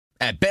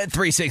At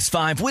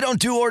Bet365, we don't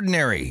do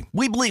ordinary.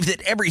 We believe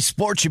that every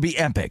sport should be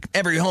epic.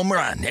 Every home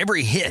run,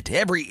 every hit,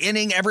 every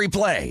inning, every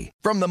play.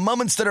 From the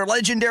moments that are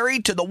legendary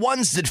to the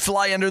ones that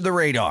fly under the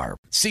radar.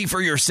 See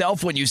for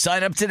yourself when you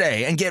sign up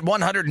today and get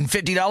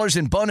 $150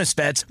 in bonus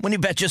bets when you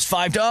bet just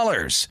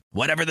 $5.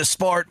 Whatever the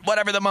sport,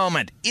 whatever the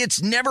moment,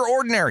 it's never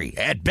ordinary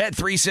at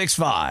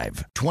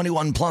Bet365.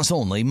 21 plus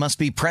only. Must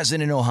be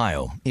present in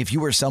Ohio. If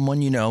you or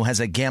someone you know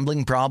has a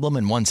gambling problem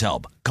and wants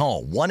help,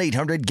 call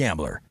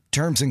 1-800-GAMBLER.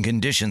 Terms and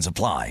conditions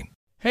apply.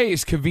 Hey,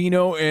 it's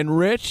Covino and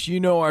Rich. You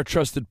know our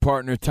trusted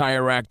partner,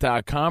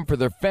 TireRack.com, for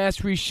their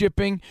fast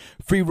reshipping,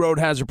 free road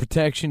hazard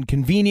protection,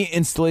 convenient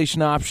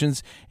installation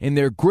options, and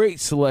their great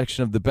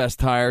selection of the best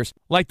tires,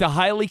 like the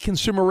highly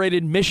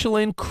consumer-rated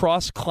Michelin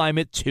Cross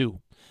Climate 2.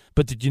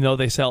 But did you know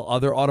they sell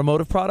other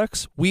automotive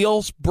products?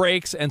 Wheels,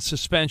 brakes, and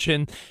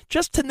suspension,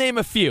 just to name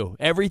a few.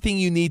 Everything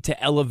you need to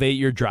elevate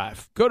your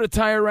drive. Go to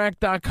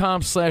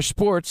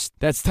TireRack.com/sports.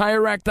 That's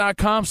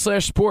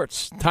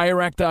TireRack.com/sports.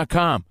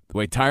 TireRack.com, the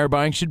way tire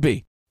buying should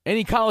be.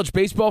 Any college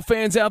baseball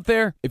fans out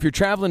there? If you're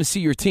traveling to see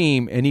your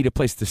team and need a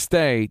place to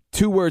stay,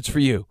 2 words for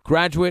you: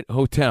 Graduate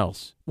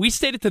Hotels. We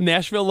stayed at the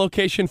Nashville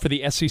location for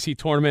the SEC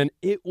tournament.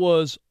 It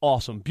was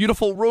awesome.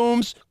 Beautiful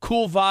rooms,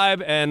 cool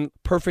vibe, and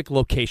perfect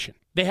location.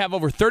 They have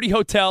over 30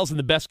 hotels in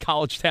the best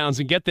college towns,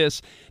 and get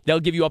this, they'll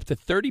give you up to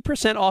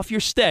 30% off your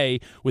stay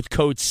with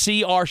code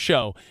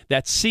CRSHOW.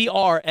 That's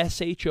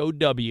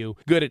CRSHOW.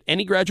 Good at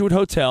any Graduate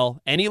Hotel,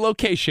 any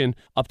location,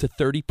 up to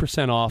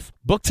 30% off.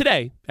 Book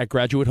today at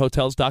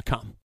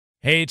graduatehotels.com.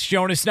 Hey, it's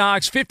Jonas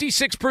Knox.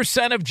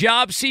 56% of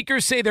job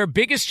seekers say their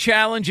biggest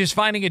challenge is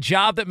finding a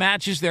job that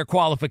matches their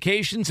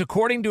qualifications,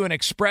 according to an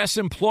Express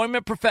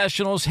Employment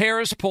Professionals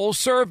Harris Poll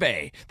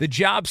survey. The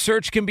job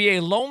search can be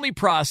a lonely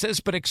process,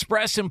 but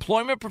Express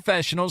Employment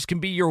Professionals can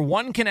be your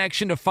one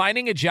connection to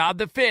finding a job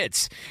that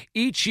fits.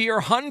 Each year,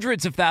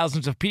 hundreds of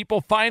thousands of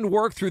people find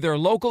work through their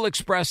local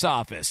Express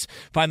office.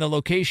 Find the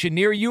location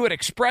near you at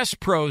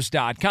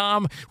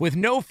expresspros.com. With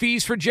no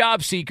fees for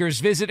job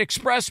seekers, visit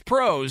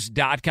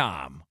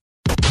expresspros.com.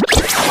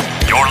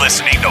 You're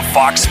listening to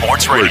Fox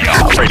Sports Radio.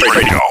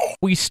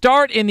 We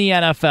start in the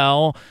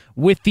NFL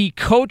with the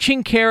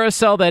coaching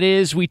carousel that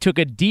is. We took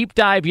a deep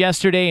dive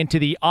yesterday into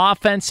the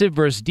offensive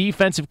versus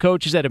defensive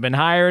coaches that have been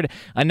hired.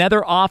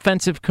 Another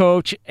offensive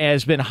coach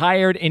has been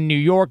hired in New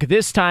York,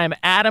 this time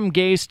Adam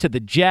Gase to the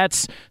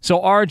Jets.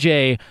 So,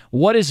 RJ,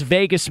 what does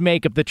Vegas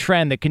make of the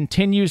trend that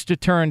continues to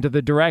turn to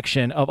the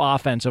direction of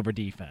offense over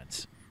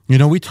defense? You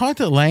know, we talked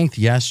at length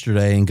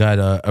yesterday and got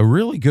a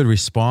really good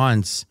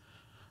response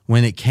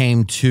when it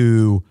came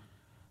to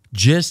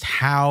just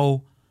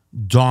how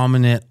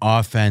dominant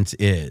offense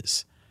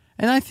is.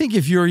 And I think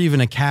if you're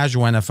even a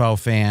casual NFL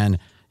fan,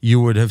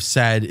 you would have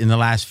said in the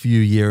last few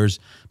years,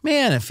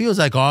 man, it feels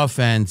like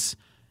offense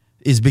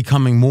is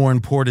becoming more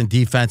important.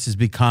 Defense is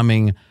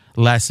becoming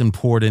less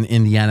important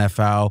in the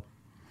NFL.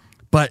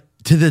 But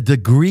to the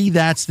degree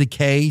that's the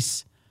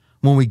case,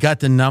 when we got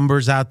the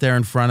numbers out there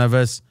in front of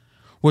us,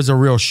 was a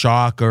real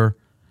shocker.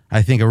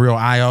 I think a real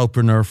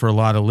eye-opener for a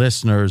lot of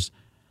listeners.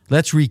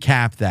 Let's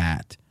recap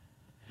that.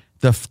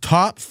 The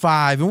top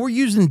 5, and we're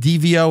using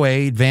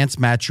DVOA, advanced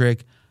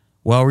metric,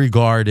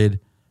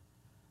 well-regarded.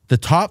 The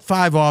top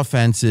 5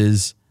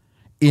 offenses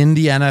in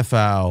the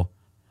NFL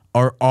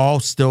are all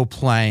still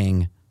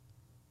playing.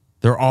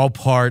 They're all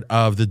part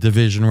of the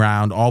division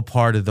round, all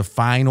part of the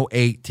final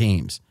 8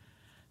 teams.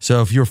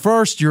 So if you're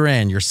first, you're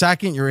in. You're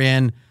second, you're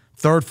in.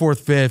 Third,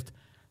 fourth, fifth,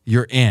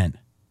 you're in.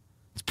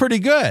 It's pretty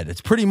good.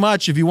 It's pretty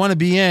much, if you want to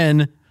be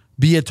in,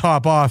 be a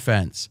top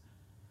offense.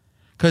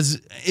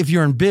 Because if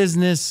you're in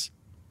business,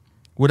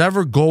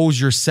 whatever goals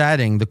you're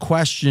setting, a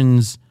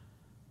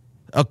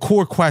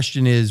core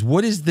question is,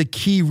 what is the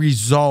key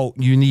result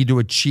you need to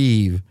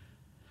achieve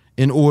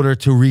in order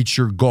to reach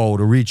your goal,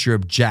 to reach your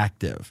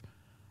objective,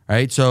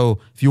 right? So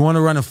if you want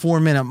to run a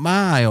 4-minute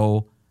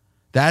mile,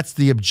 that's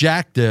the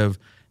objective.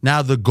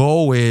 Now the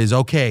goal is,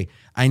 okay,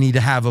 I need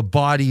to have a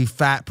body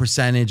fat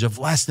percentage of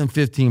less than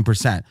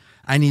 15%.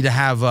 I need to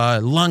have a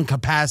lung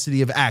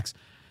capacity of X.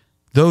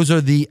 Those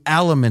are the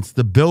elements,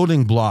 the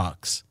building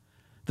blocks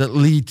that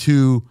lead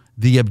to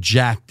the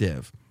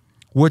objective.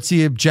 What's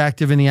the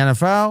objective in the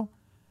NFL?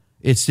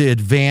 It's to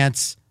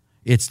advance.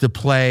 It's to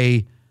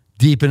play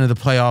deep into the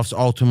playoffs,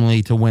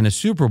 ultimately to win a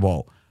Super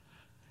Bowl.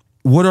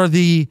 What are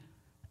the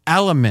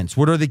elements?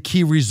 What are the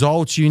key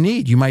results you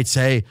need? You might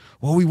say,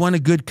 well, we want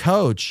a good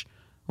coach.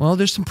 Well,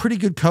 there's some pretty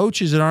good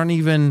coaches that aren't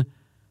even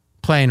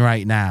playing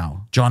right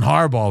now. John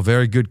Harbaugh,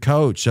 very good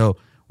coach. So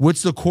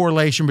what's the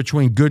correlation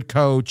between good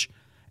coach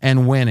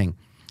and winning?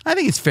 I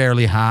think it's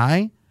fairly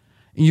high.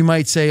 You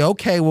might say,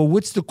 okay, well,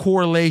 what's the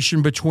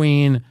correlation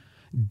between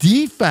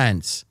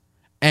defense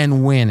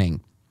and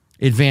winning,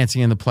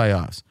 advancing in the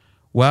playoffs?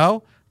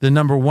 Well, the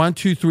number 1,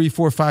 2, 3,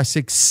 4, 5,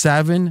 6,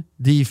 7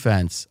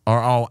 defense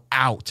are all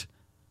out.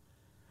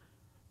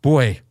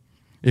 Boy,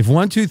 if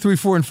 1, 2, 3,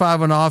 4, and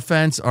 5 on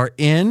offense are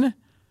in,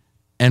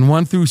 and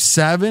 1 through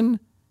 7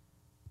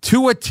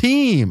 to a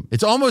team,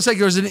 it's almost like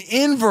there's an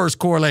inverse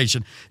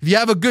correlation. If you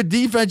have a good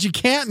defense, you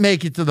can't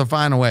make it to the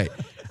final 8.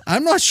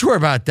 I'm not sure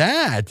about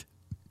that.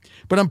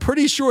 but I'm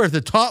pretty sure if the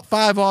top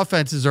 5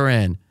 offenses are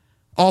in,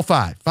 all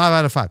 5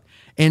 out of 5,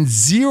 and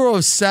 0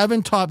 of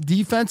 7 top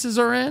defenses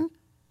are in,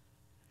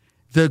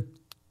 the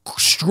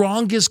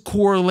strongest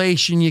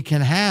correlation you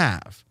can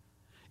have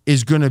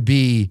is going to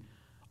be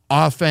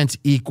offense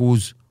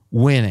equals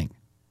winning.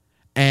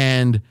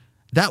 And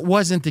that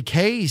wasn't the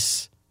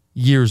case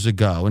years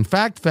ago. In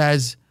fact,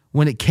 Fez,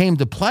 when it came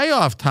to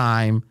playoff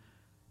time,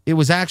 it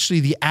was actually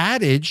the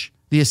adage,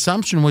 the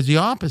assumption was the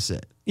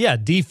opposite. Yeah,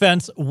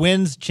 defense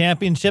wins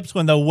championships.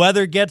 When the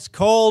weather gets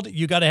cold,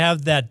 you got to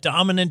have that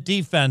dominant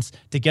defense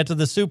to get to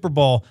the Super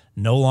Bowl.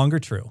 No longer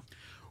true.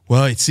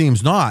 Well, it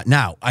seems not.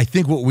 Now, I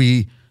think what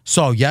we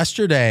saw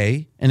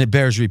yesterday, and it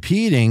bears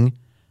repeating,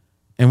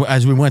 and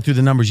as we went through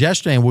the numbers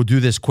yesterday, and we'll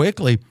do this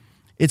quickly,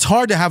 it's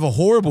hard to have a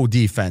horrible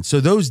defense. So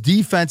those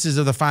defenses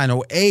of the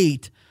final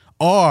 8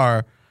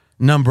 are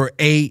number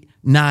 8,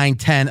 9,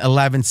 10,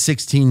 11,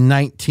 16,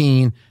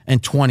 19,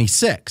 and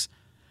 26.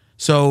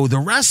 So the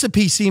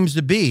recipe seems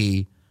to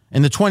be,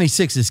 and the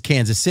 26 is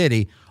Kansas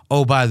City.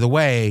 Oh, by the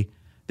way,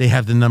 they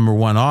have the number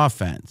 1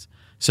 offense.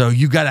 So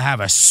you got to have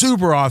a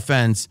super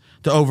offense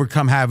to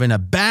overcome having a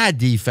bad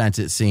defense,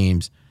 it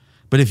seems.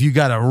 But if you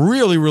got a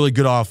really, really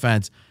good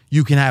offense,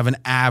 you can have an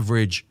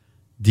average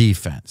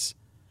defense.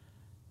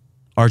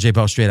 RJ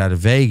Bell straight out of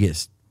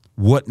Vegas.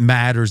 What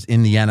matters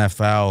in the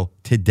NFL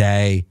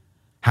today?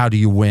 How do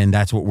you win?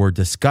 That's what we're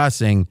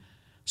discussing.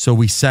 So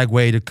we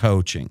segue to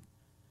coaching.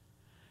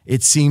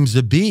 It seems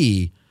to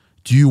be,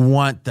 do you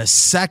want the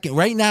second?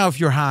 Right now, if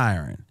you're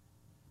hiring,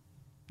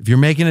 if you're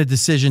making a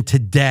decision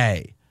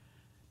today,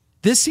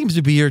 this seems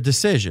to be your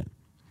decision.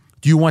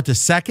 Do you want the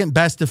second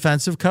best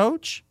defensive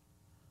coach?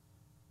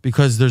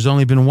 Because there's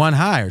only been one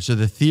hire. So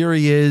the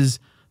theory is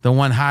the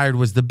one hired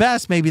was the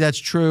best. Maybe that's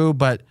true,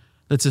 but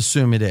let's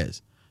assume it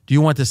is. Do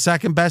you want the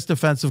second best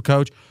defensive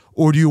coach,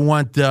 or do you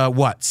want the,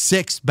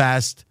 6th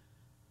best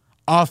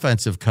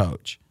offensive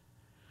coach?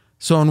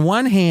 So on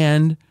one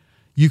hand,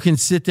 you can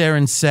sit there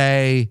and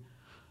say,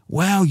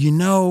 well,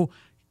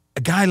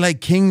 a guy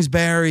like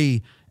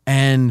Kingsbury,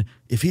 and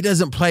if he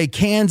doesn't play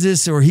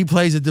Kansas or he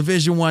plays a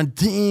Division I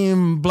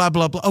team, blah,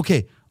 blah, blah.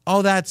 Okay,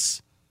 all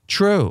that's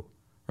true,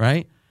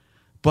 right?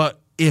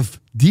 But if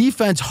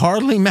defense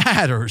hardly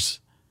matters,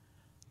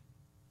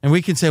 and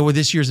we can say, well,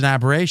 this year's an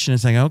aberration,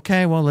 it's like,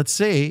 okay, well, let's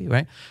see,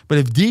 right? But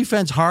if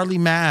defense hardly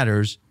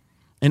matters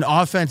and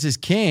offense is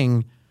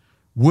king,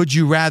 would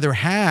you rather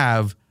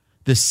have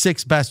the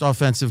 6th best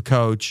offensive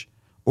coach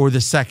or the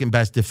 2nd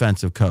best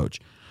defensive coach?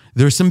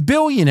 There's some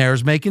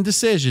billionaires making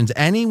decisions.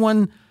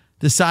 Anyone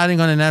deciding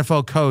on an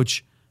NFL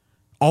coach,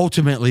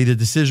 ultimately the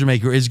decision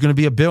maker is going to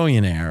be a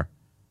billionaire,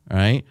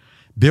 right?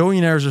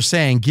 Billionaires are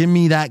saying, give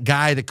me that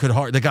guy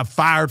that got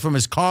fired from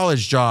his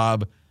college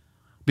job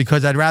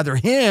because I'd rather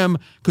him,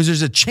 because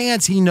there's a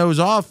chance he knows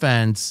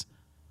offense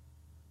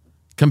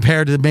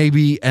compared to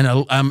maybe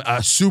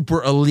a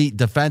super elite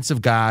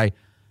defensive guy,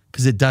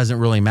 because it doesn't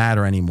really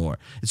matter anymore.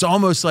 It's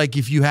almost like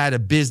if you had a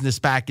business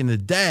back in the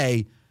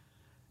day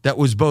that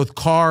was both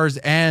cars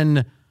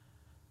and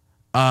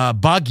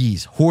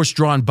buggies,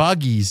 horse-drawn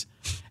buggies,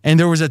 and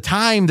there was a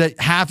time that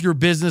half your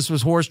business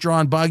was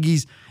horse-drawn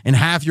buggies and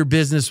half your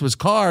business was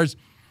cars,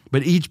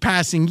 but each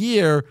passing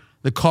year,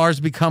 the cars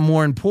become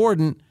more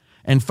important,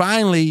 and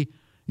finally,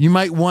 you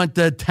might want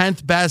the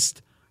 10th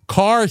best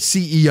car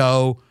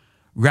CEO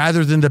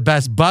rather than the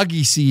best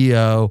buggy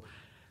CEO.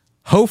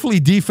 Hopefully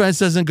defense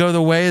doesn't go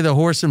the way of the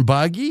horse and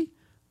buggy,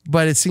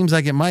 but it seems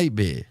like it might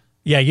be.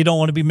 Yeah, you don't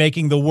want to be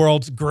making the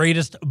world's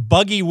greatest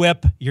buggy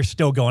whip. You're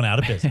still going out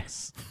of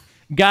business.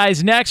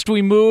 Guys, next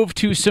we move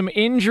to some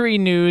injury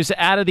news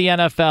out of the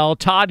NFL.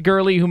 Todd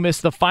Gurley, who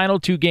missed the final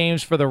 2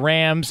 games for the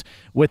Rams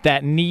with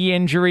that knee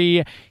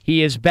injury.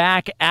 He is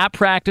back at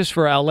practice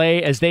for LA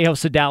as they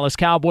host the Dallas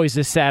Cowboys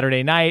this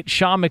Saturday night.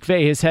 Sean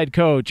McVay, his head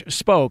coach,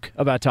 spoke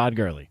about Todd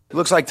Gurley. He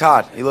looks like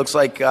Todd. He looks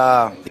like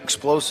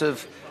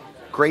explosive,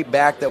 great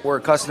back that we're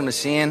accustomed to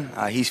seeing.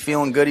 He's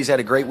feeling good. He's had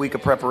a great week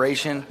of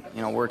preparation.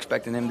 We're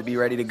expecting him to be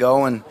ready to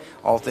go, and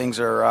all things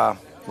are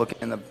looking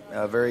in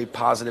a very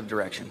positive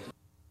direction.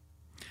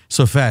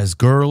 So, Fez,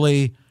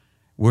 Gurley,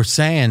 we're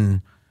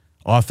saying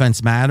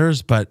offense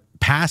matters, but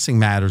passing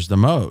matters the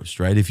most,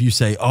 right? If you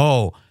say,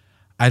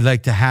 I'd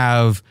like to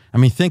have,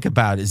 think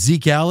about it.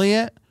 Zeke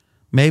Elliott,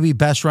 maybe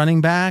best running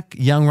back,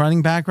 young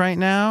running back right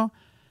now.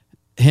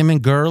 Him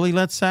and Gurley,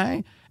 let's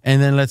say.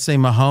 And then let's say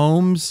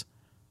Mahomes,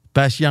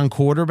 best young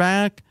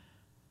quarterback.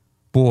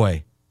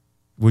 Boy,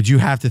 would you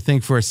have to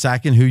think for a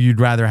second who you'd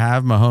rather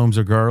have, Mahomes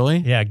or Gurley?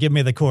 Yeah, give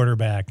me the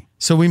quarterback.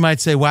 So we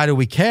might say, why do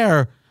we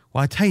care?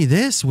 Well, I tell you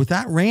this, with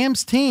that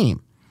Rams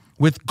team,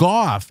 with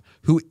Goff,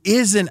 who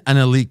isn't an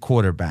elite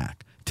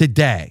quarterback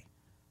today.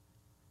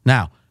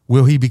 Now,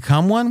 will he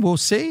become one? We'll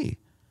see.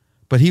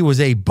 But he was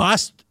a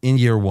bust in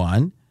year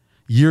 1.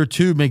 Year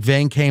 2,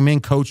 McVay came in,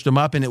 coached him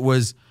up, and it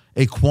was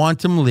a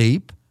quantum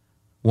leap,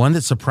 one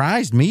that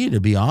surprised me, to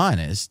be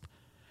honest.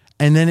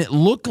 And then it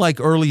looked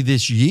like early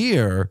this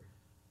year,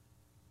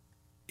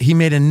 he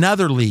made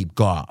another leap,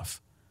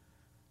 Goff.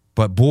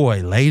 But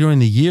boy, later in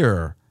the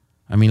year,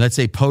 let's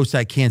say post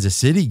that Kansas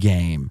City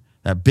game,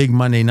 that big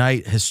Monday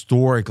night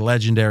historic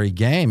legendary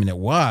game, and it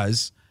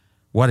was.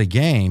 What a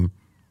game.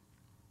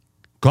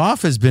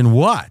 Goff has been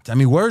what? I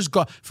mean, where's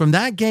Goff? From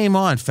that game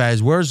on,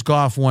 Fez, where's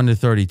Goff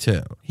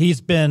 1-32? He's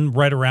been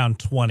right around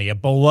 20, a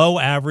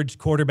below-average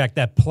quarterback.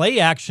 That play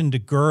action to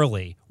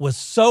Gurley was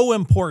so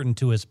important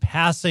to his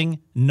passing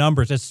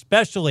numbers,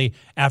 especially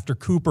after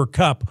Cooper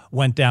Kupp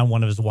went down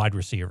one of his wide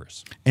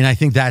receivers. And I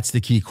think that's the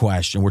key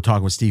question. We're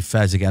talking with Steve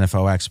Fezzik,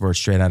 NFL expert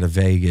straight out of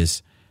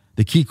Vegas.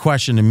 The key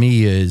question to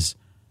me is,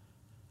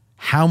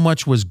 how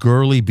much was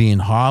Gurley being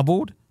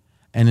hobbled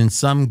and in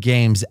some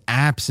games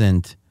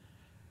absent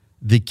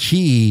the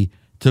key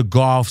to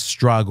Goff's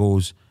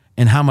struggles,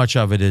 and how much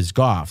of it is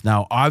Goff?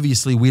 Now,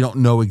 obviously, we don't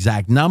know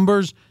exact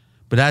numbers,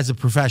 but as a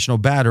professional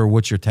batter,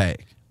 what's your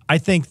take? I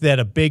think that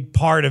a big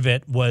part of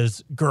it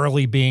was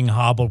Gurley being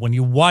hobbled. When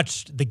you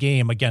watched the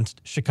game against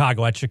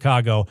Chicago at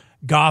Chicago,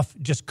 Goff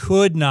just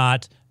could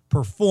not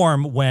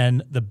perform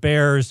when the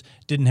Bears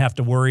didn't have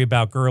to worry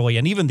about Gurley.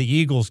 And even the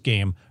Eagles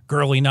game,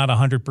 Gurley not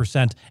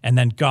 100%, and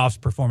then Goff's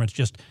performance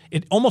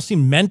it almost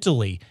seemed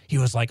mentally, he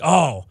was like,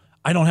 oh,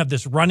 I don't have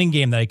this running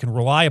game that I can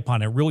rely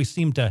upon. It really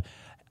seemed to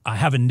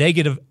have a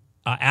negative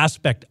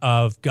aspect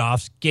of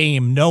Goff's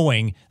game,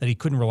 knowing that he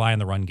couldn't rely on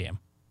the run game.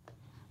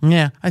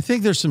 Yeah, I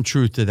think there's some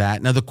truth to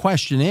that. Now, the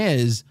question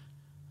is,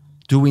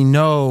 do we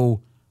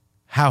know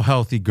how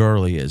healthy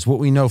Gurley is? What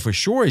we know for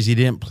sure is he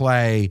didn't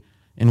play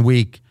in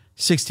week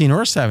 16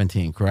 or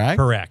 17, correct?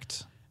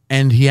 Correct.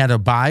 And he had a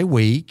bye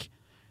week.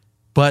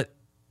 But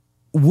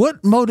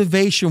what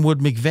motivation would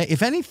McVay,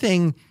 if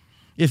anything,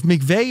 if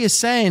McVay is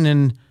saying,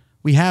 and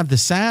we have the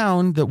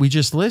sound that we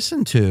just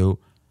listened to,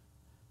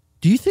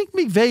 do you think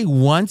McVay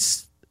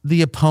wants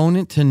the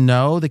opponent to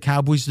know, the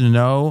Cowboys to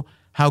know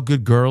how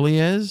good Gurley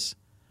is?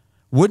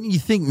 Wouldn't you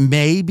think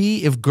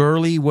maybe if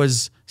Gurley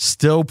was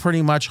still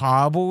pretty much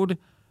hobbled,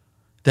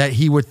 that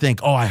he would think,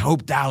 oh, I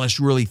hope Dallas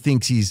really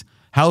thinks he's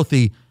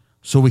healthy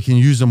so we can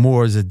use him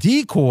more as a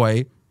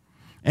decoy?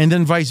 And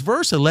then vice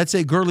versa. Let's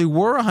say Gurley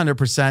were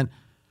 100%.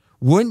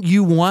 Wouldn't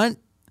you want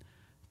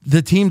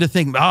the team to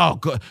think, oh,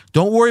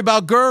 don't worry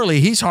about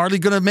Gurley. He's hardly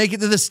going to make it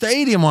to the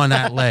stadium on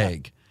that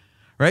leg,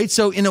 right?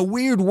 So in a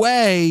weird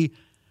way,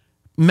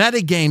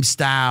 metagame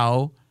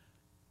style,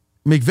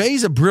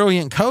 McVay's a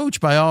brilliant coach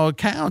by all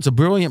accounts, a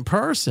brilliant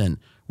person.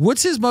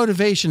 What's his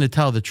motivation to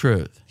tell the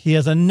truth? He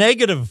has a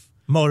negative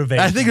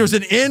motivation. I think there's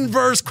an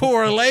inverse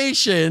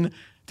correlation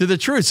to the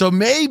truth. So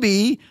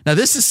maybe, now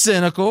this is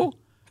cynical.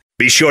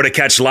 Be sure to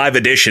catch live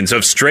editions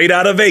of Straight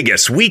Outta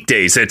Vegas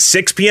weekdays at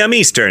 6 p.m.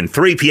 Eastern,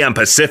 3 p.m.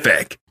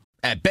 Pacific.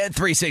 At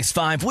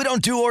Bet365, we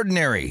don't do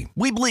ordinary.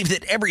 We believe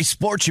that every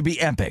sport should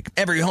be epic.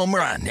 Every home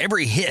run,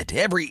 every hit,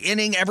 every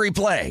inning, every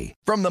play.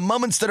 From the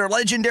moments that are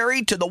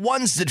legendary to the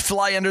ones that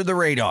fly under the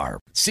radar.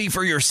 See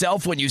for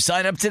yourself when you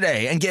sign up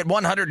today and get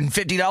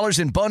 $150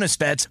 in bonus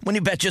bets when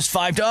you bet just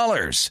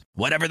 $5.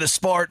 Whatever the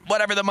sport,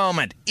 whatever the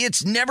moment,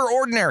 it's never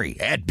ordinary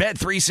at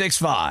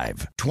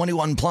Bet365.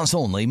 21 plus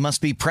only.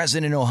 Must be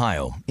present in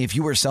Ohio. If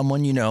you or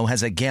someone you know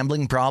has a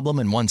gambling problem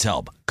and wants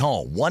help,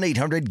 call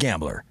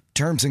 1-800-GAMBLER.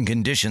 Terms and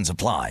conditions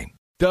apply.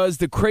 Does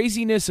the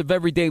craziness of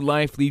everyday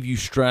life leave you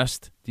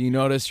stressed? Do you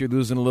notice you're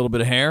losing a little bit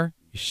of hair?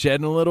 You're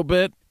shedding a little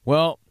bit?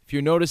 Well, if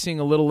you're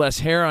noticing a little less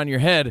hair on your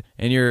head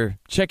and you're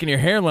checking your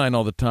hairline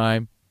all the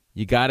time,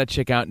 you got to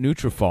check out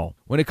Nutrafol.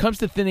 When it comes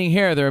to thinning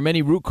hair, there are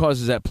many root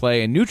causes at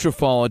play, and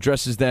Nutrafol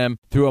addresses them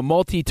through a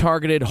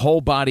multi-targeted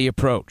whole-body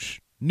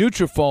approach.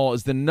 Nutrafol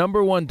is the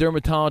 #1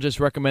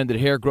 dermatologist-recommended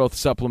hair growth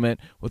supplement,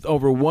 with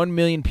over 1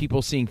 million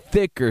people seeing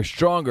thicker,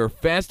 stronger,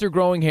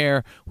 faster-growing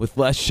hair with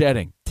less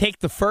shedding. Take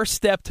the first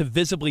step to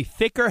visibly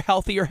thicker,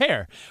 healthier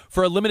hair.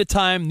 For a limited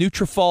time,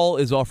 Nutrafol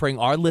is offering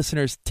our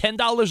listeners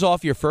 $10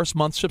 off your first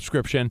month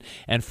subscription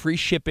and free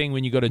shipping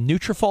when you go to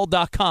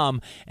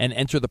Nutrafol.com and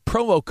enter the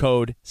promo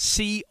code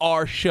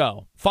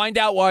CRSHOW. Find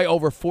out why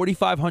over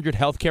 4,500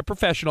 healthcare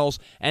professionals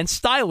and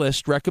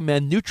stylists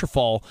recommend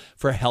Nutrafol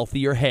for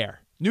healthier hair.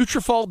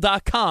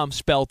 Nutrafol.com,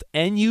 spelled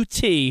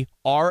Nutrafol.com,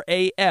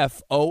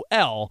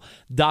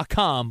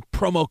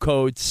 promo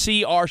code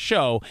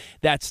CRSHOW.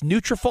 That's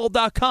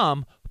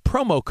Nutrafol.com,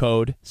 promo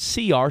code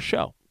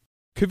CRSHOW.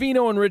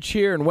 Covino and Rich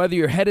here, and whether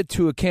you're headed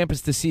to a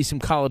campus to see some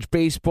college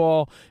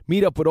baseball,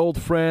 meet up with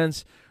old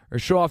friends, or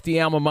show off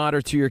the alma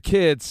mater to your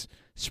kids,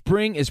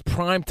 spring is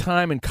prime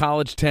time in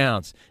college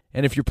towns.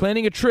 And if you're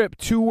planning a trip,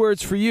 2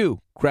 words for you: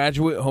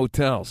 Graduate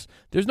Hotels.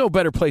 There's no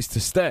better place to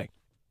stay.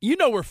 You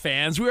know we're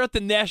fans. We were at the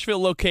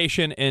Nashville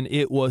location, and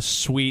it was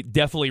sweet.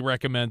 Definitely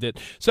recommend it.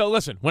 So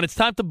listen, when it's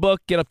time to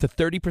book, get up to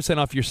 30%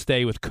 off your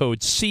stay with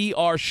code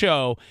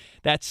CRSHOW.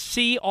 That's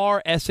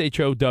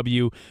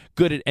CRSHOW.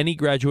 Good at any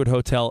Graduate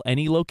Hotel,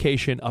 any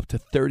location, up to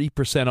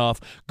 30% off.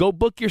 Go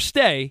book your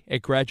stay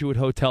at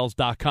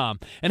graduatehotels.com.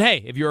 And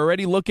hey, if you're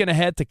already looking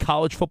ahead to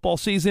college football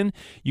season,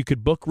 you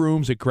could book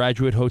rooms at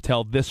Graduate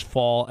Hotel this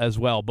fall as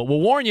well. But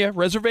we'll warn you,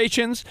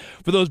 reservations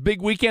for those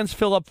big weekends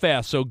fill up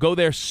fast, so go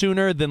there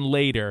sooner than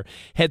later.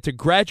 Head to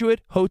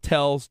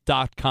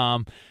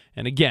graduatehotels.com.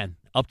 And again,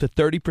 up to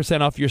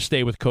 30% off your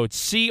stay with code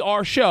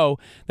CRSHOW.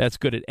 That's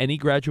good at any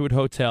Graduate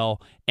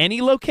Hotel,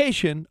 any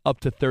location, up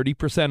to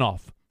 30%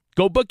 off.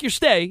 Go book your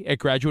stay at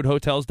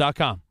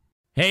graduatehotels.com.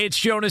 Hey, it's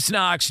Jonas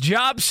Knox.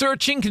 Job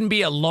searching can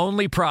be a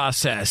lonely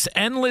process.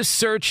 Endless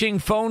searching,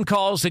 phone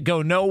calls that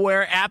go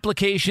nowhere,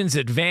 applications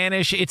that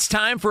vanish. It's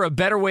time for a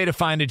better way to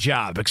find a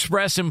job.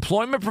 Express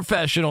Employment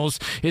Professionals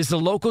is the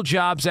local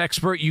jobs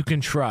expert you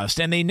can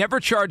trust, and they never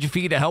charge a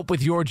fee to help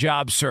with your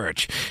job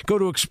search. Go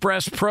to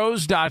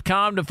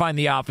expresspros.com to find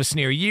the office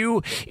near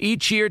you.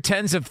 Each year,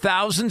 tens of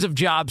thousands of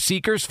job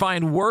seekers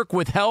find work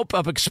with help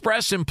of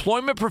Express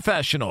Employment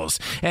Professionals,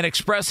 and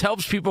Express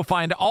helps people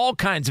find all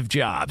kinds of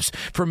jobs,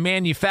 from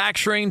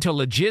manufacturing to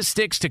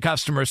logistics to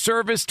customer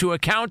service to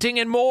accounting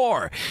and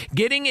more.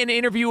 Getting an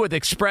interview with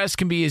Express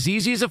can be as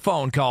easy as a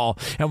phone call,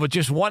 and with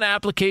just one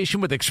application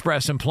with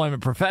Express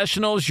Employment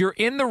Professionals, you're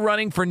in the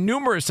running for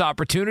numerous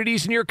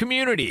opportunities in your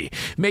community.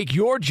 Make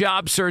your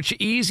job search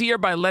easier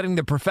by letting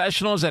the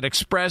professionals at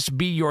Express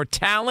be your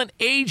talent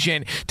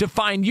agent to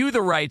find you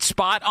the right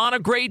spot on a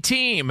great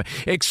team.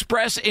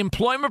 Express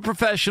Employment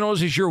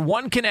Professionals is your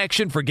one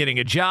connection for getting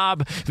a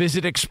job.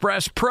 Visit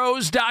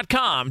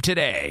expresspros.com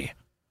today.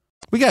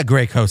 We got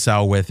Greg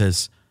Cosell with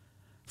us.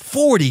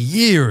 40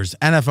 years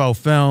NFL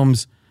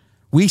films.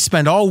 We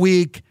spend all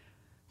week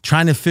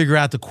trying to figure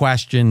out the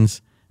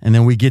questions, and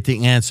then we get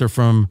the answer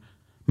from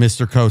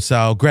Mr.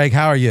 Cosell. Greg,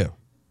 how are you?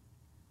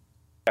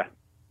 Yeah.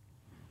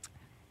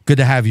 Good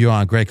to have you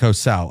on, Greg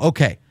Cosell.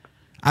 Okay,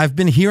 I've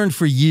been hearing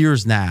for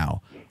years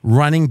now,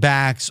 running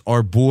backs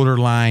are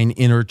borderline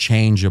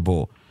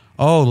interchangeable.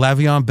 Oh,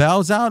 Le'Veon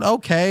Bell's out?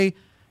 Okay.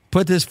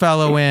 Put this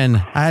fellow in.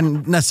 I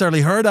hadn't necessarily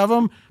heard of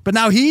him, but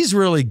now he's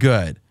really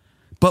good.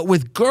 But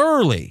with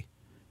Gurley,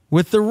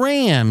 with the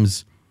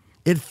Rams,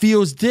 it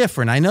feels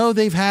different. I know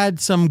they've had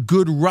some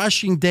good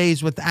rushing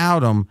days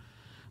without him,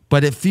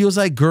 but it feels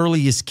like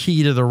Gurley is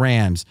key to the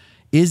Rams.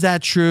 Is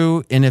that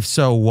true? And if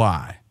so,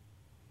 why?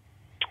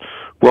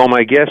 Well,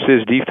 my guess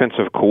is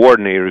defensive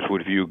coordinators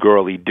would view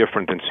Gurley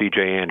different than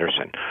C.J.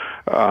 Anderson.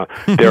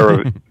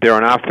 They're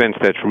an offense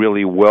that's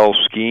really well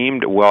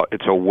schemed. Well,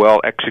 it's a well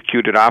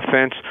executed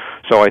offense.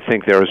 So I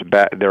think there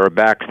are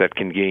backs that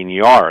can gain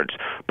yards.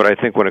 But I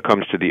think when it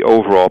comes to the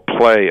overall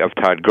play of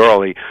Todd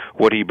Gurley,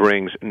 what he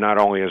brings not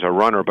only as a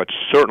runner but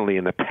certainly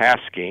in the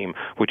pass game,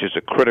 which is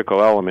a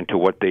critical element to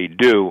what they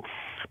do.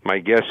 My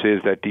guess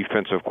is that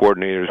defensive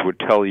coordinators would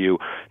tell you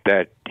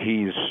that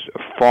he's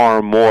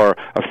far more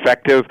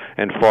effective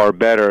and far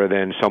better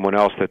than someone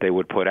else that they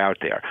would put out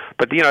there.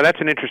 But, that's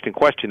an interesting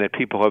question that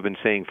people have been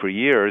saying for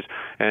years,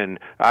 and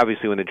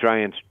obviously when the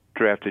Giants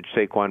drafted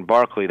Saquon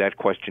Barkley, that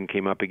question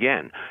came up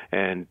again.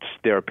 And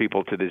there are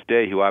people to this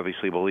day who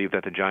obviously believe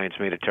that the Giants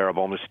made a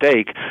terrible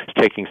mistake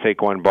taking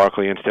Saquon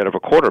Barkley instead of a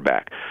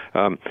quarterback.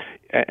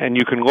 And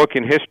you can look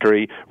in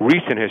history,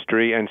 recent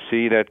history, and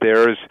see that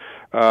there's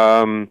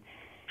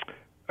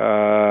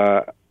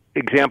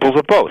examples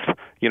of both.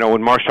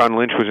 When Marshawn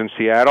Lynch was in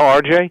Seattle,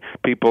 RJ,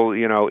 people,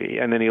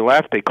 and then he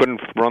left, they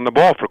couldn't run the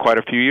ball for quite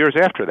a few years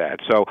after that.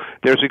 So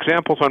there's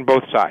examples on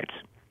both sides.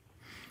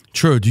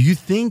 True. Do you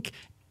think,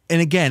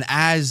 and again,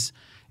 as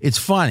it's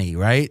funny,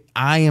 right?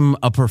 I am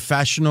a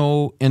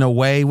professional in a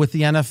way with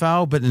the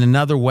NFL, but in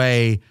another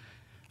way,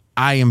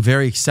 I am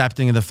very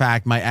accepting of the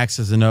fact my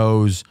X's and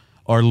O's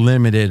are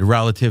limited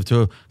relative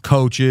to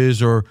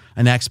coaches or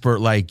an expert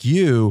like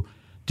you.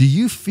 Do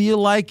you feel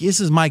like, this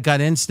is my gut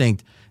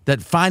instinct,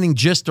 that finding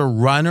just a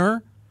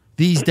runner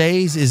these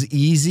days is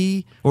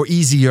easy or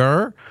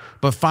easier,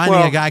 but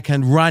finding a guy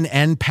can run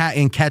and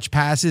catch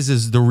passes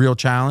is the real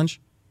challenge?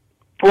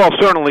 Well,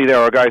 certainly there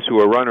are guys who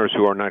are runners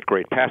who are not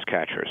great pass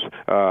catchers,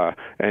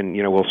 and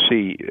we'll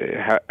see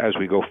as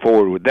we go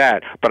forward with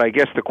that. But I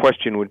guess the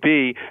question would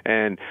be,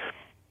 and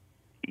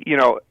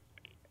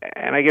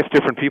I guess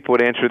different people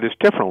would answer this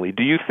differently.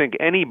 Do you think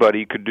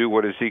anybody could do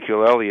what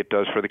Ezekiel Elliott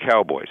does for the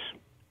Cowboys?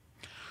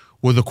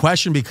 Well, the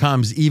question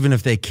becomes, even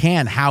if they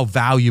can, how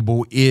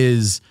valuable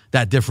is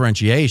that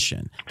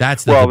differentiation?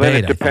 That's the debate. Well,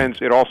 then it depends.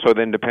 It also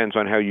then depends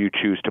on how you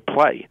choose to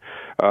play.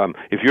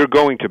 If you're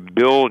going to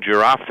build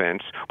your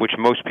offense, which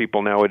most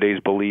people nowadays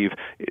believe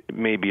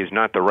maybe is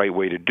not the right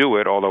way to do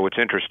it, although it's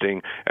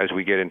interesting as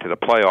we get into the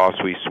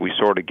playoffs, we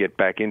sort of get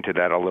back into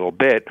that a little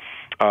bit.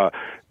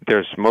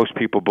 Most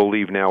people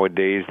believe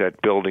nowadays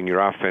that building your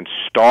offense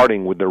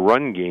starting with the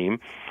run game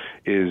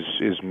is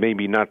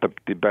maybe not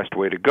the best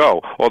way to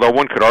go. Although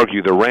one could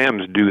argue the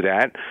Rams do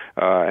that,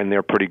 and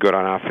they're pretty good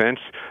on offense.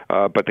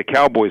 But the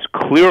Cowboys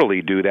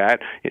clearly do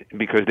that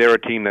because they're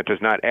a team that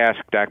does not ask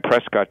Dak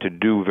Prescott to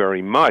do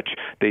very much.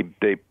 They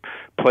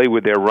play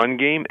with their run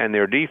game and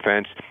their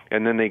defense,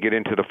 and then they get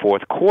into the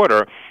fourth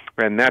quarter,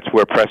 and that's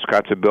where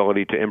Prescott's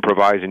ability to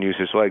improvise and use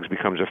his legs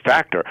becomes a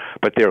factor.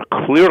 But they're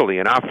clearly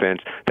an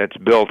offense that's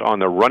built on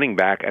the running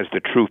back as the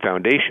true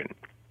foundation.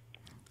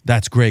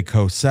 That's Greg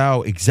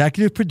Cosell,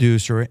 executive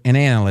producer and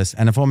analyst,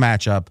 NFL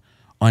Matchup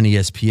on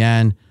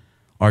ESPN.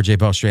 RJ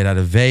Bell straight out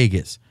of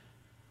Vegas.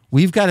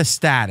 We've got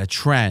a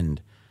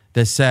trend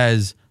that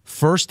says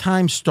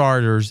first-time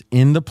starters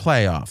in the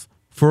playoff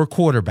for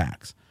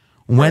quarterbacks,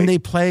 when they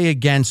play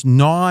against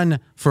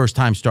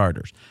non-first-time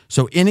starters,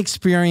 so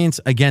inexperience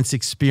against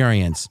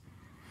experience,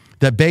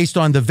 that based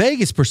on the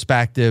Vegas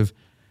perspective,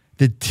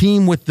 the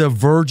team with the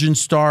virgin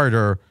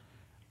starter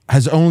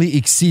has only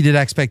exceeded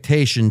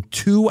expectation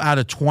 2 out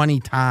of 20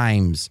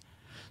 times.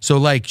 So,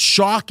 like,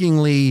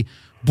 shockingly,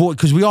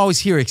 because we always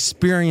hear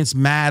experience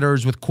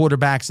matters with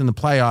quarterbacks in the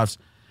playoffs,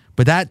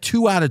 but that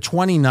 2 out of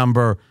 20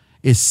 number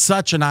is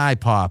such an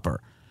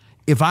eye-popper.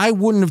 If I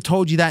wouldn't have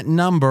told you that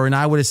number and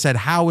I would have said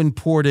how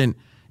important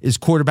is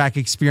quarterback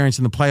experience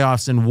in the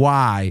playoffs and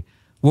why,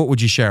 what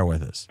would you share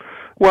with us?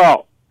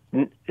 Well,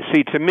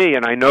 see, to me,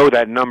 and I know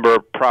that number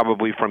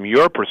probably from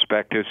your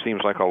perspective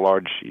seems like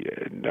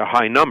a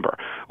high number,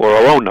 or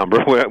a low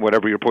number,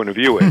 whatever your point of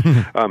view is.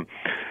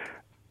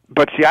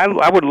 But see, I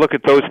would look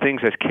at those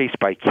things as case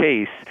by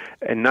case,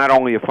 and not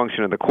only a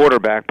function of the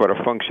quarterback, but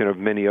a function of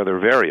many other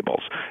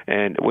variables.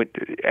 And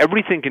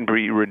everything can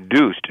be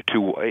reduced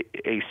to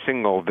a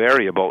single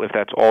variable if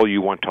that's all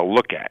you want to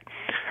look at.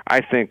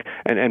 I think,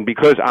 and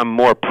because I'm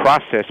more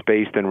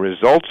process-based than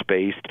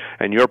results-based,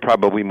 and you're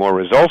probably more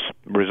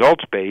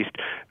results-based,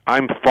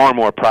 I'm far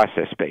more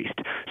process-based.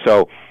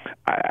 So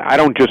I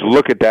don't just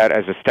look at that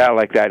as a stat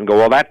like that and go,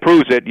 well, that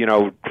proves it,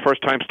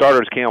 first-time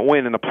starters can't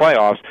win in the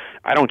playoffs.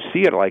 I don't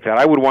see it like that.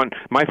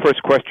 My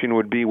first question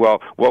would be,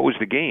 well, what was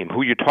the game?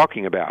 Who are you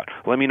talking about?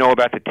 Let me know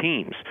about the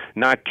teams,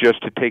 not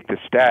just to take the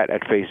stat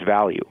at face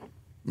value.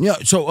 Yeah,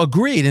 so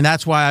agreed, and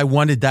that's why I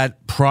wanted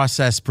that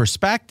process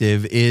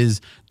perspective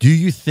is, do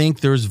you think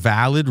there's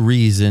valid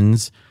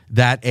reasons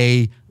that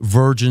a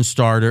virgin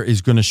starter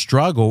is going to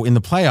struggle in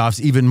the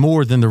playoffs even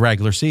more than the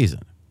regular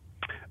season?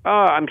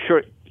 I'm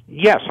sure.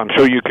 Yes, I'm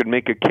sure you could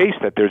make a case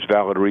that there's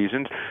valid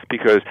reasons,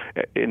 because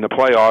in the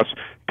playoffs,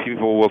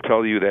 people will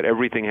tell you that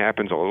everything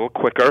happens a little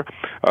quicker.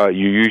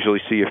 You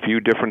usually see a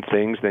few different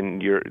things than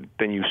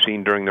you've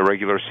seen during the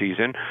regular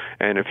season,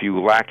 and if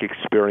you lack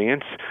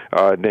experience,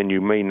 then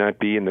you may not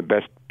be in the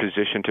best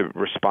position to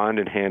respond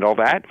and handle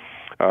that.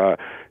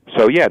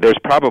 So yeah, there's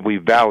probably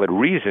valid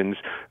reasons,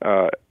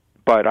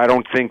 but I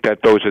don't think that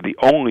those are the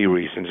only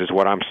reasons, is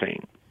what I'm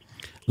saying.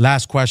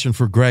 Last question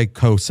for Greg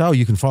Cosell.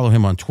 You can follow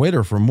him on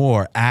Twitter for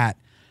more at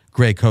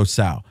Greg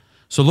Cosell.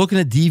 So looking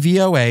at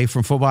DVOA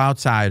from Football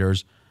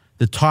Outsiders,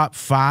 the top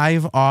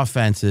 5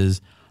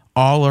 offenses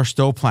all are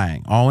still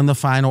playing, all in the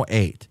final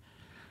 8.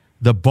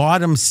 The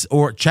bottom,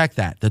 or check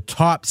that, the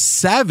top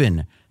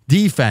 7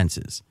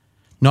 defenses,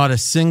 not a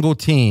single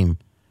team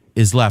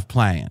is left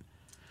playing.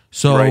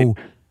 So right.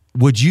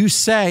 Would you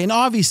say, and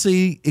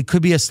obviously it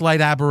could be a slight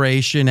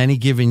aberration any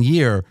given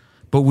year,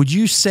 but would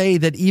you say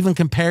that even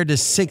compared to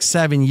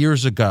 6-7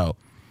 years ago,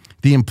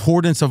 the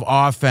importance of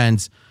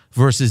offense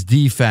versus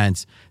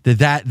defense,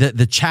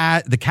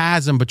 the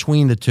chasm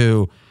between the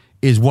two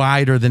is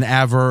wider than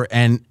ever,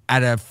 and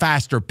at a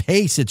faster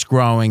pace it's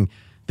growing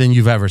than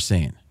you've ever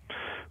seen?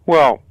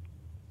 Well,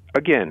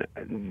 again,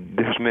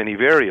 there's many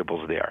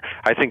variables there.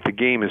 I think the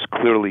game is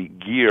clearly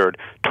geared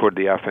toward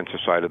the offensive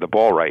side of the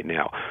ball right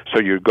now.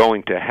 So you're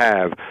going to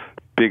have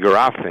bigger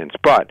offense,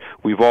 but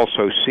we've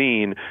also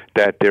seen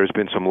that there's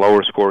been some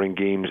lower scoring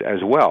games as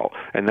well,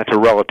 and that's a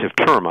relative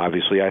term,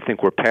 obviously. I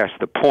think we're past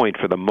the point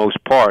for the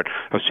most part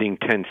of seeing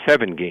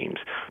 10-7 games,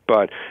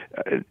 but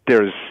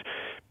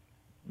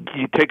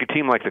you take a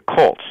team like the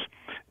Colts.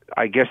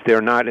 I guess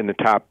they're not in the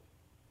top,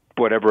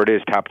 whatever it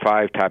is, top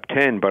 5, top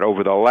 10, but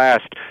over the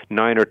last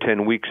 9 or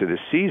 10 weeks of the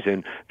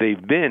season,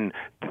 they've been,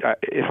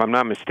 if I'm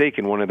not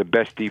mistaken, one of the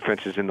best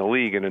defenses in the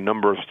league in a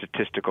number of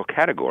statistical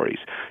categories.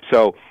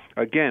 So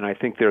again, I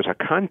think there's a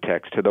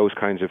context to those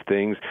kinds of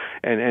things,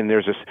 and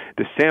there's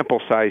the sample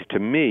size to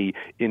me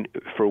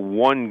for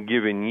one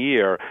given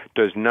year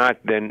does not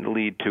then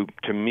lead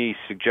to me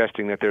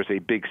suggesting that there's a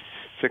big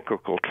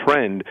cyclical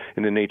trend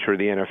in the nature of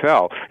the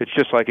NFL. It's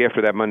just like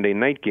after that Monday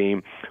night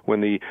game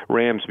when the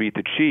Rams beat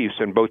the Chiefs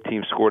and both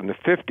teams scored in the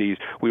 50s,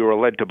 we were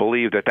led to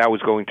believe that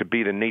was going to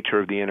be the nature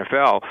of the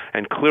NFL,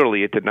 and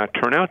clearly it did not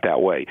turn out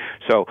that way.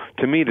 So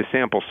to me, the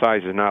sample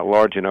size is not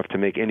large enough to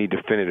make any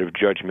definitive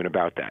judgment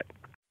about that.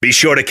 Be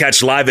sure to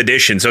catch live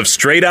editions of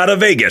Straight Outta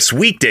Vegas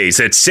weekdays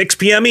at 6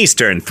 p.m.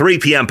 Eastern, 3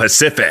 p.m.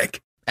 Pacific.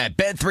 At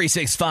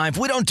Bet365,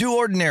 we don't do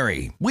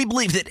ordinary. We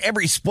believe that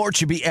every sport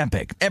should be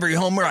epic. Every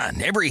home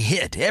run, every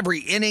hit,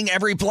 every inning,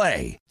 every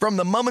play. From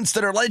the moments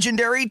that are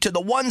legendary to the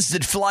ones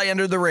that fly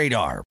under the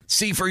radar.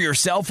 See for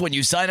yourself when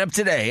you sign up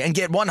today and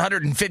get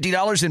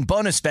 $150 in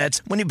bonus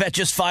bets when you bet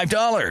just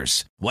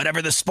 $5.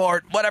 Whatever the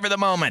sport, whatever the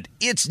moment,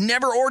 it's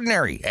never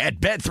ordinary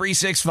at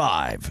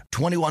Bet365.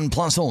 21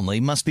 plus only.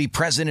 Must be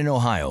present in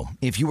Ohio.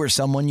 If you or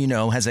someone you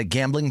know has a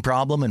gambling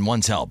problem and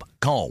wants help,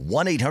 call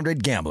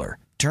 1-800-GAMBLER.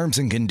 Terms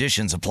and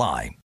conditions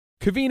apply.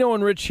 Covino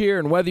and Rich here,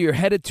 and whether you're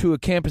headed to a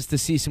campus to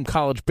see some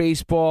college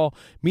baseball,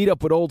 meet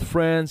up with old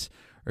friends,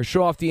 or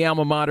show off the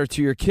alma mater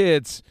to your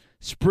kids,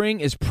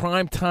 spring is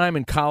prime time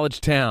in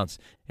college towns.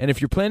 And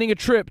if you're planning a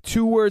trip,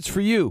 2 words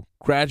for you: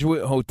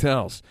 Graduate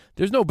Hotels.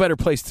 There's no better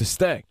place to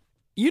stay.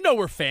 You know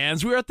we're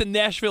fans. We were at the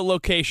Nashville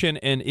location,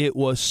 and it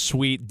was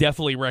sweet.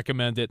 Definitely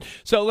recommend it.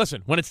 So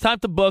listen, when it's time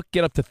to book,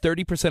 get up to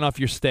 30% off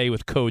your stay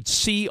with code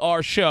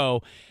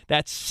CRSHOW.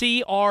 That's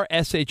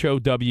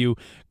CRSHOW.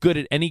 Good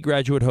at any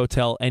Graduate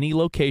Hotel, any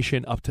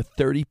location, up to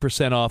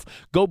 30% off.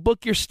 Go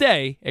book your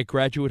stay at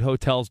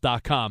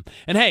graduatehotels.com.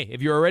 And hey,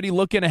 if you're already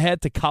looking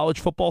ahead to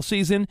college football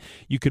season,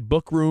 you could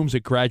book rooms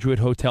at Graduate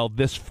Hotel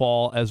this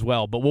fall as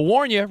well. But we'll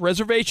warn you,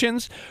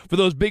 reservations for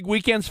those big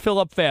weekends fill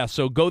up fast,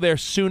 so go there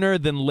sooner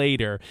than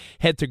later.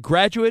 Head to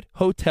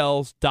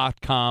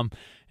graduatehotels.com.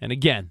 And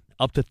again,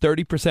 up to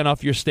 30%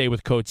 off your stay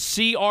with code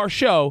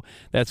CRSHOW.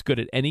 That's good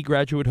at any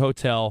Graduate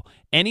Hotel,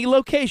 any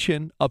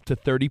location, up to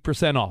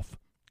 30% off.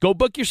 Go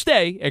book your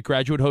stay at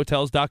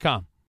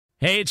graduatehotels.com.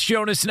 Hey, it's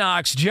Jonas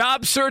Knox.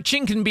 Job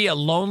searching can be a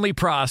lonely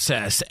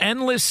process.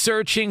 Endless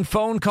searching,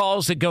 phone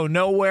calls that go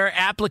nowhere,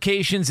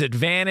 applications that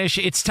vanish.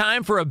 It's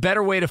time for a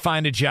better way to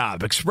find a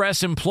job.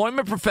 Express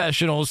Employment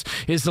Professionals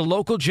is the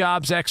local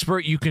jobs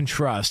expert you can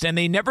trust, and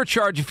they never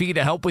charge a fee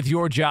to help with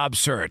your job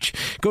search.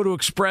 Go to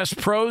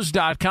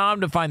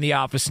expresspros.com to find the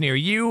office near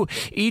you.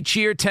 Each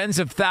year, tens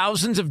of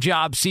thousands of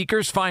job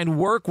seekers find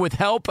work with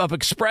help of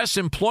Express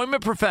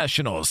Employment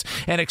Professionals,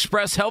 and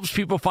Express helps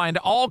people find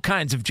all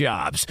kinds of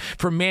jobs,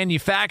 from manufacturing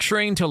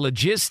to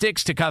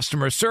logistics to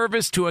customer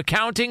service to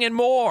accounting and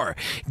more.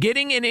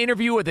 Getting an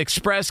interview with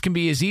Express can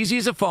be as easy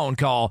as a phone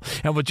call,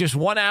 and with just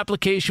one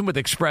application with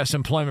Express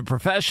Employment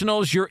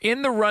Professionals, you're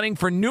in the running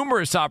for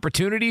numerous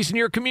opportunities in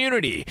your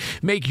community.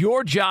 Make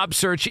your job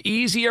search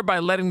easier by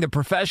letting the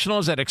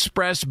professionals at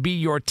Express be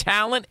your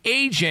talent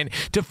agent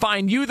to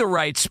find you the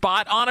right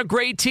spot on a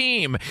great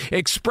team.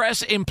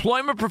 Express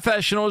Employment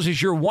Professionals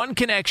is your one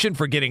connection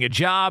for getting a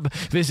job.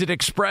 Visit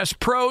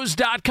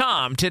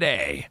expresspros.com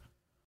today.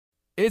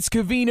 It's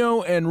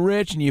Covino and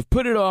Rich, and you've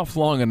put it off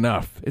long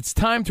enough. It's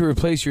time to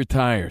replace your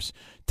tires.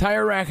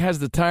 Tire Rack has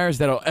the tires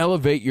that'll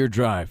elevate your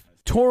drive.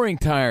 Touring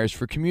tires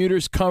for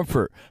commuters'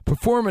 comfort,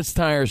 performance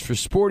tires for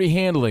sporty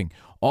handling,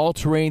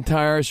 all-terrain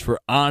tires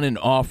for on- and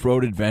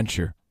off-road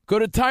adventure. Go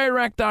to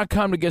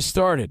TireRack.com to get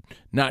started.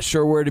 Not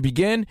sure where to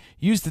begin?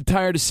 Use the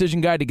Tire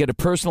Decision Guide to get a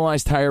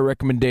personalized tire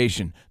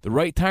recommendation. The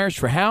right tires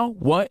for how,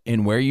 what,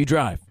 and where you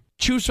drive.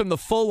 Choose from the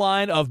full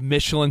line of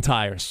Michelin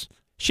tires.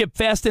 Ship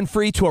fast and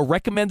free to a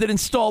recommended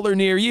installer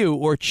near you,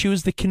 or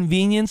choose the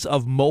convenience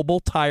of mobile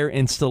tire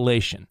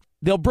installation.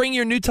 They'll bring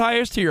your new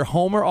tires to your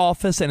home or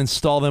office and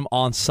install them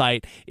on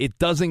site. It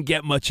doesn't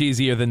get much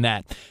easier than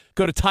that.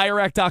 Go to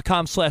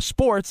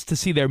TireRack.com/sports to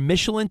see their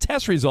Michelin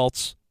test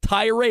results,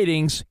 tire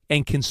ratings,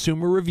 and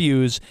consumer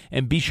reviews,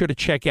 and be sure to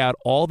check out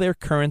all their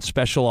current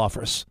special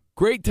offers.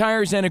 Great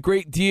tires and a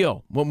great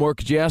deal. What more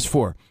could you ask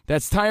for?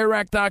 That's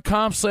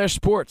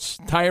TireRack.com/sports.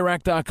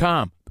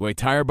 TireRack.com, the way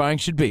tire buying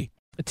should be.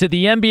 To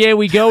the NBA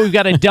we go. We've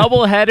got a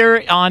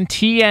doubleheader on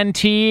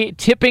TNT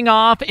tipping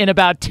off in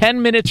about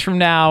 10 minutes from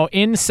now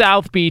in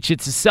South Beach.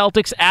 It's the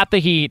Celtics at the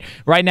Heat.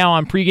 Right now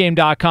on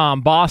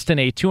pregame.com, Boston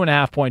a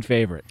 2.5-point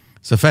favorite.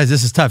 So, Fez,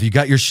 this is tough. You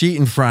got your sheet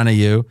in front of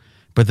you,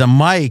 but the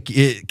mic,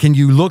 can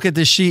you look at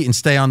the sheet and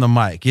stay on the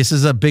mic? This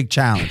is a big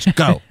challenge.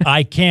 Go.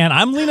 I can.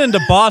 I'm leaning to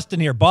Boston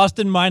here.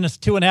 Boston minus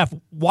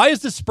 2.5. Why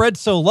is the spread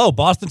so low?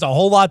 Boston's a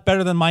whole lot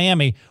better than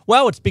Miami.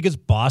 Well, it's because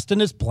Boston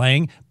is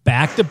playing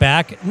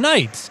back-to-back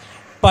nights.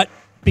 But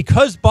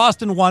because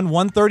Boston won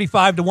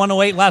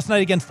 135-108 last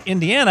night against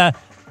Indiana,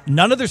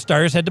 none of their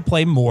starters had to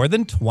play more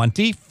than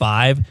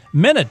 25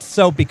 minutes.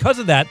 So because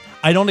of that,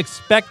 I don't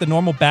expect the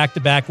normal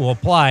back-to-back will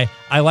apply.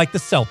 I like the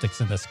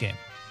Celtics in this game.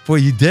 Boy,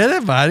 you did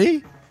it,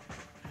 buddy.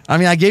 I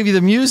mean, I gave you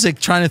the music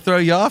trying to throw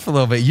you off a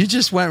little bit. You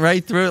just went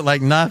right through it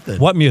like nothing.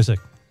 What music?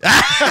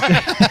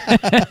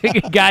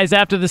 Guys,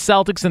 after the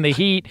Celtics and the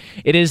Heat,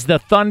 it is the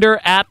Thunder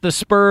at the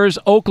Spurs.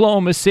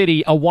 Oklahoma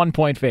City, a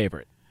 1-point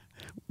favorite.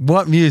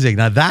 What music?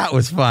 Now, that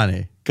was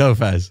funny. Go,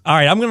 Fez. All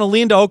right, I'm going to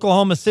lean to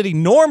Oklahoma City.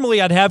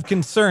 Normally, I'd have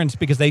concerns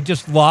because they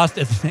just lost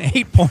as an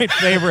 8-point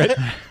favorite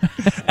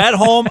at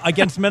home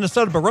against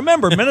Minnesota. But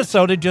remember,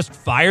 Minnesota just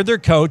fired their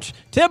coach,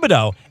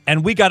 Thibodeau,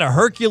 and we got a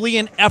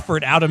Herculean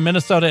effort out of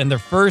Minnesota in their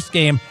first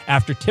game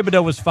after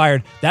Thibodeau was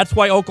fired. That's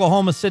why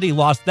Oklahoma City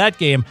lost that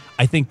game.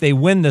 I think they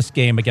win this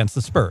game against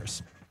the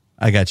Spurs.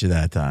 I got you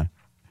that time.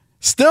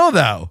 Still,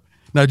 though,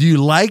 now, do you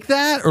like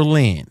that or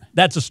lean?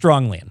 That's a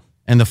strong lean.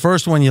 And the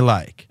first one you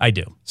like? I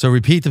do. So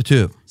repeat the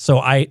two. So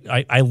I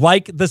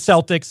like the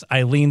Celtics.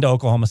 I lean to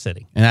Oklahoma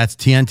City. And that's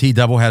TNT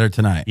doubleheader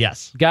tonight.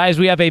 Yes. Guys,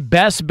 we have a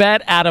best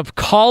bet out of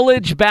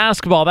college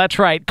basketball. That's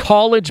right,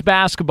 college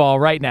basketball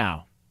right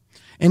now.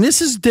 And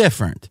this is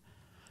different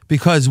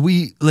because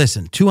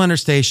listen, 200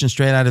 stations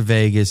straight out of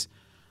Vegas.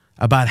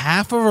 About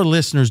half of our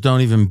listeners don't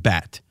even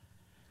bet.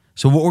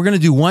 So what we're going to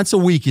do once a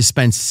week is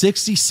spend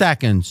 60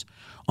 seconds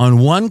on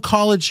one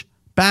college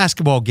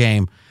basketball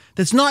game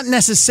that's not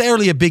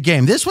necessarily a big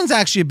game. This one's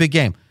actually a big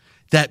game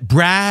that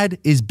Brad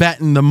is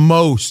betting the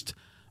most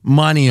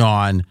money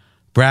on.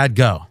 Brad,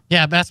 go.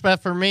 Yeah, best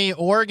bet for me,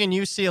 Oregon,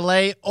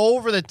 UCLA,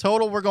 over the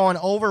total. We're going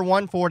over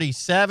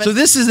 147. So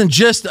this isn't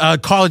just a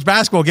college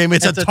basketball game.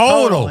 It's a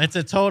total. It's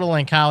a total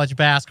in college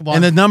basketball.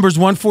 And the number's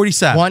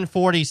 147.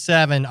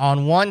 147.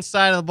 On one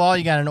side of the ball,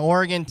 you got an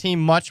Oregon team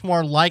much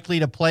more likely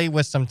to play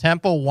with some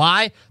tempo.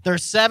 Why? Their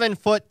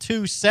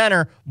 7'2"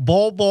 center,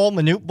 Bol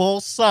Manute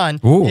Bol's son,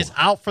 is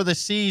out for the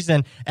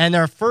season. And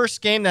their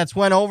first game that's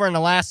went over in the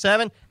last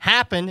 7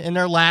 happened in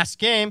their last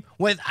game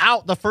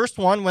without the first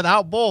one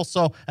without Bol.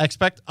 So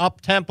expect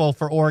up-tempo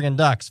for Oregon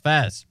Ducks.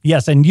 Fez.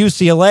 Yes, and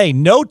UCLA,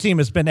 no team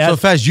has been So,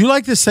 Fez, you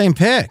like the same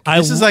pick.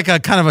 This is like a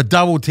kind of a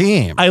double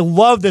team. I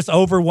love this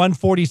over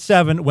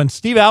 147. When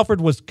Steve Alford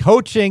was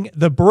coaching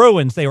the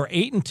Bruins, they were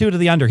 8-2 to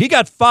the under. He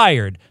got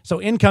fired. So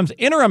in comes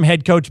interim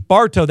head coach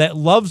Bartow that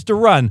loves to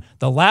run.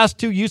 The last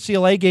 2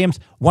 UCLA games,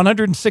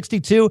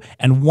 162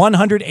 and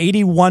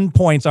 181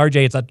 points.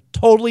 RJ, it's a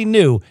totally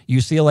new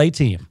UCLA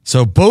team.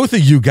 So both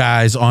of you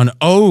guys on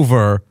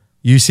over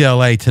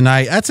UCLA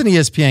tonight. That's an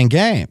ESPN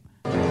game.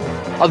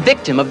 A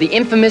victim of the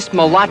infamous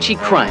Malachi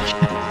Crunch.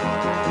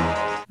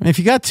 I mean, if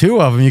you got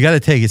 2 of them, you got to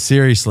take it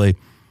seriously.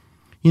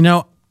 You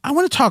know, I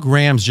want to talk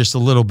Rams just a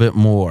little bit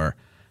more.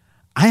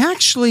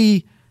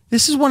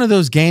 This is one of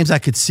those games I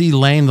could see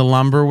laying the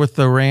lumber with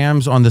the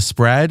Rams on the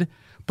spread,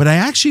 but I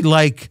actually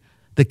like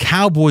the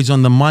Cowboys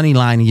on the money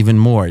line even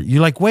more.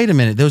 You're like, wait a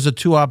minute, those are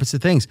 2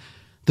 opposite things.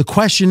 The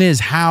question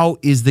is, how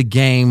is the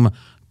game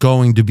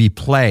going to be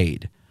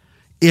played?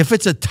 If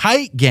it's a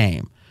tight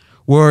game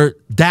where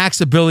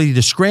Dak's ability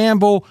to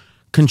scramble,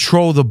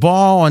 control the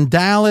ball on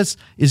Dallas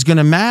is going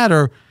to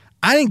matter,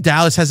 I think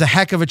Dallas has a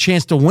heck of a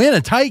chance to win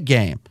a tight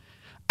game.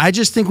 I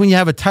just think when you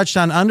have a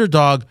touchdown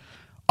underdog,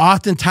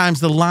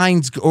 oftentimes the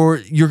lines, or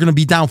you're going to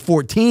be down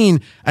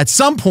 14 at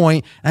some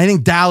point. I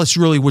think Dallas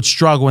really would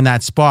struggle in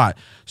that spot.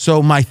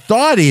 So my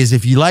thought is,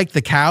 if you like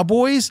the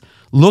Cowboys,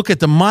 look at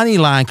the money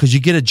line because you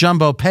get a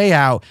jumbo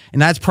payout,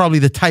 and that's probably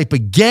the type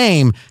of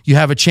game you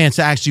have a chance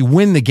to actually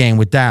win the game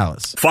with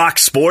Dallas.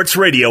 Fox Sports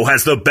Radio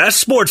has the best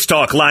sports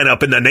talk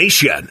lineup in the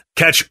nation.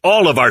 Catch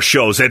all of our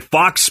shows at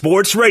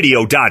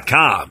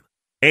foxsportsradio.com.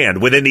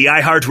 And within the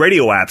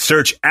iHeartRadio app,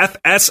 search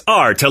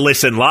FSR to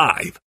listen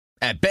live.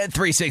 At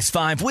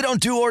Bet365, we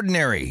don't do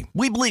ordinary.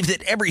 We believe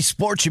that every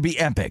sport should be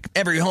epic.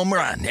 Every home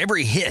run,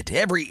 every hit,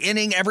 every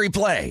inning, every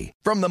play.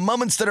 From the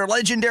moments that are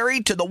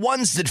legendary to the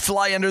ones that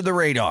fly under the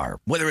radar.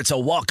 Whether it's a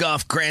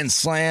walk-off grand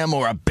slam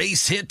or a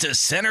base hit to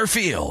center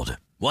field.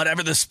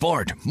 Whatever the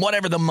sport,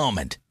 whatever the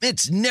moment.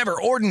 It's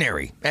never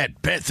ordinary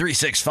at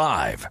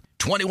Bet365.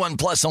 21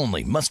 plus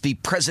only. Must be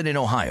present in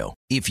Ohio.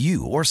 If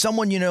you or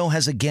someone you know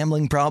has a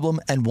gambling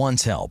problem and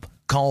wants help,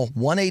 call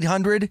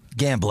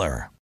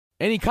 1-800-GAMBLER.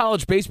 Any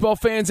college baseball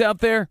fans out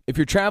there? If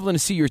you're traveling to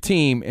see your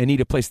team and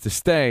need a place to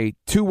stay,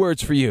 2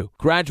 words for you: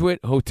 Graduate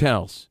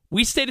Hotels.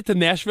 We stayed at the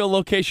Nashville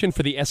location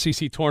for the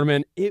SEC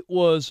tournament. It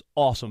was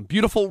awesome.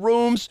 Beautiful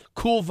rooms,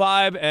 cool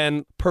vibe,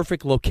 and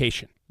perfect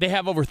location. They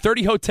have over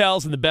 30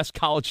 hotels in the best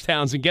college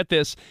towns, and get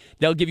this,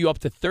 they'll give you up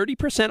to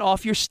 30%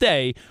 off your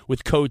stay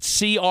with code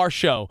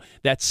CRSHOW.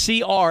 That's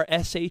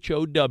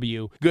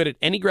CRSHOW. Good at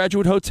any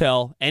Graduate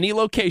Hotel, any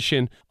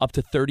location, up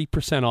to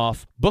 30%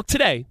 off. Book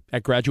today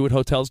at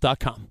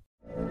graduatehotels.com.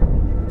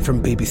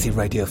 From BBC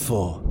Radio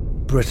 4,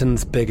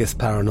 Britain's biggest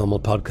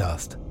paranormal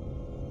podcast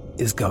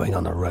is going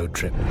on a road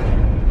trip.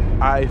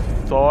 I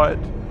thought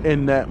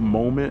in that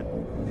moment,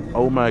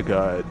 oh my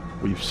God,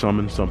 we've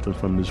summoned something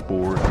from this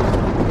board.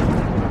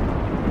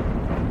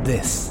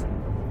 This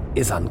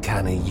is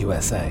Uncanny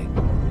USA.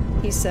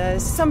 He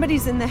says,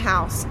 somebody's in the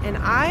house, and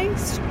I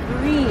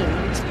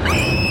screamed.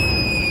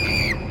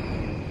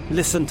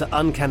 Listen to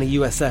Uncanny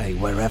USA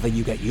wherever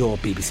you get your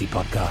BBC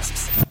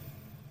podcasts,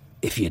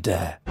 if you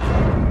dare.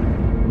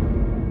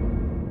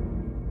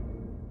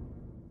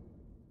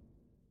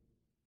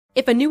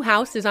 If a new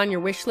house is on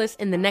your wish list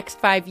in the next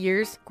 5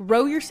 years,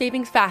 grow your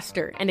savings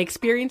faster and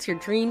experience your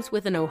dreams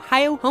with an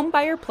Ohio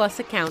Homebuyer Plus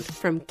account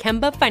from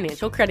Kemba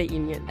Financial Credit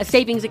Union. A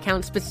savings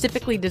account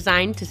specifically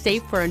designed to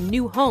save for a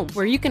new home,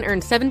 where you can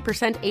earn 7%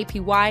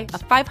 APY, a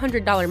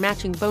 $500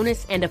 matching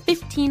bonus, and a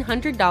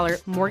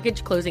 $1,500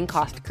 mortgage closing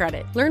cost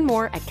credit. Learn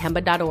more at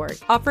Kemba.org.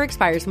 Offer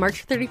expires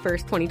March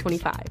 31st,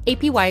 2025.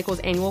 APY equals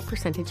annual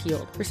percentage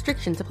yield.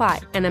 Restrictions apply.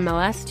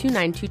 NMLS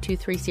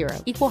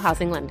 292230. Equal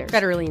housing lender.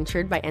 Federally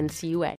insured by NCUA.